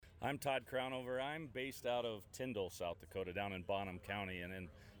I'm Todd Crownover. I'm based out of Tyndall, South Dakota, down in Bonham County, and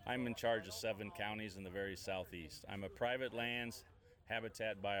I'm in charge of 7 counties in the very southeast. I'm a private lands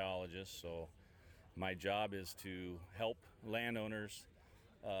habitat biologist, so my job is to help landowners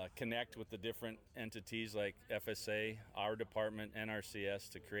connect with the different entities like FSA, our department,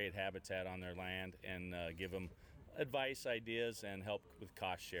 NRCS, to create habitat on their land and give them advice, ideas, and help with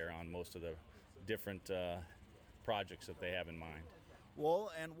cost share on most of the different projects that they have in mind.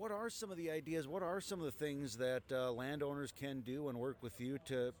 Well, and what are some of the ideas? What are some of the things that landowners can do and work with you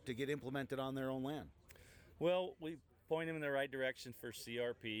to get implemented on their own land? Well, we point them in the right direction for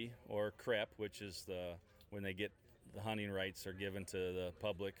CRP or CREP, which is when they get the hunting rights are given to the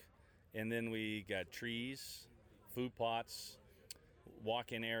public. And then we got trees, food plots,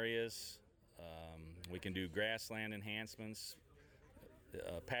 walk-in areas. We can do grassland enhancements,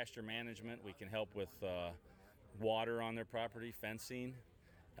 pasture management. We can help with water on their property, fencing.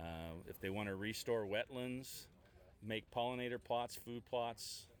 If they want to restore wetlands, make pollinator plots, food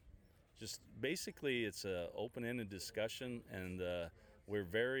plots. Just basically it's an open-ended discussion, and we're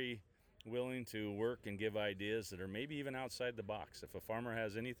very willing to work and give ideas that are maybe even outside the box. If a farmer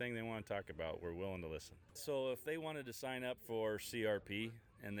has anything they want to talk about, we're willing to listen. So if they wanted to sign up for CRP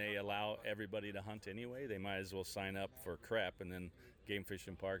and they allow everybody to hunt anyway, they might as well sign up for CREP, and then Game Fish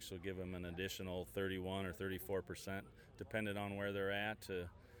and Parks will give them an additional 31 or 34%, depending on where they're at, to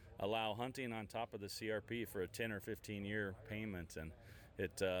allow hunting on top of the CRP for a 10 or 15 year payment, and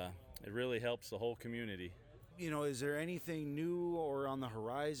it really helps the whole community. You know, is there anything new or on the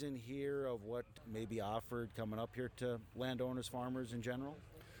horizon here of what may be offered coming up here to landowners, farmers in general?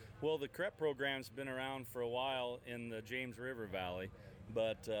 Well, the CREP program's been around for a while in the James River Valley,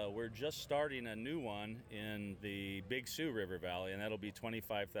 but we're just starting a new one in the Big Sioux River Valley, and that'll be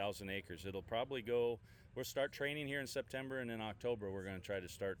 25,000 acres. It'll probably we'll start training here in September, and in October we're going to try to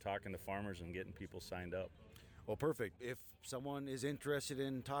start talking to farmers and getting people signed up. Well, perfect. If someone is interested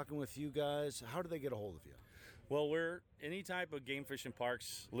in talking with you guys, how do they get a hold of you? Well, any type of Game Fish and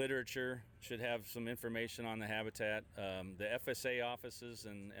Parks literature should have some information on the habitat. The FSA offices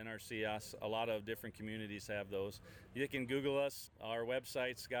and NRCS, a lot of different communities have those. You can Google us. Our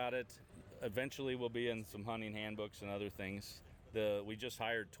website's got it. Eventually we'll be in some hunting handbooks and other things. We just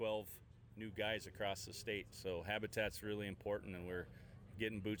hired 12 new guys across the state, so habitat's really important, and we're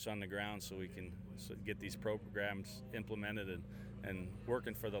getting boots on the ground so we can get these programs implemented and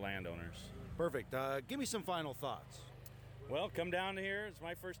working for the landowners. Perfect. Give me some final thoughts. Well, come down here. It's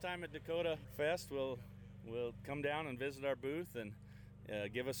my first time at Dakotafest. We'll come down and visit our booth and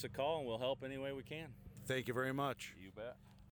give us a call, and we'll help any way we can. Thank you very much. You bet.